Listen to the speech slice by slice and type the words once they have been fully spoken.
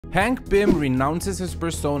Hank Pym renounces his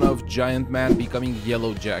persona of Giant Man, becoming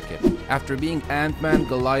Yellowjacket. After being Ant-Man,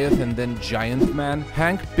 Goliath, and then Giant Man,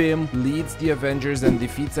 Hank Pym leads the Avengers and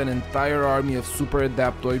defeats an entire army of super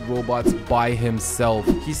adaptoid robots by himself.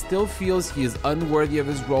 He still feels he is unworthy of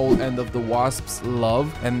his role and of the Wasp's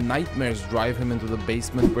love, and nightmares drive him into the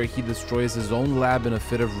basement where he destroys his own lab in a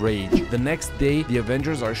fit of rage. The next day, the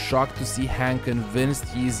Avengers are shocked to see Hank convinced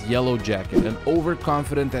he is Yellowjacket, an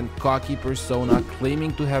overconfident and cocky persona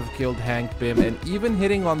claiming to have killed Hank Pym and even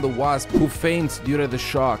hitting on the Wasp, who faints due to the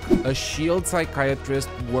shock. A S.H.I.E.L.D. psychiatrist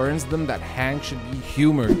warns them that Hank should be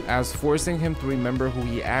humored, as forcing him to remember who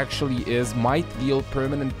he actually is might deal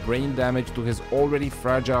permanent brain damage to his already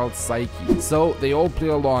fragile psyche. So they all play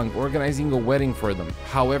along, organizing a wedding for them.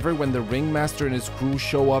 However, when the Ringmaster and his crew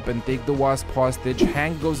show up and take the Wasp hostage,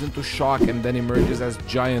 Hank goes into shock and then emerges as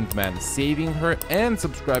Giant Man, saving her and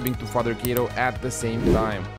subscribing to Father Cato at the same time.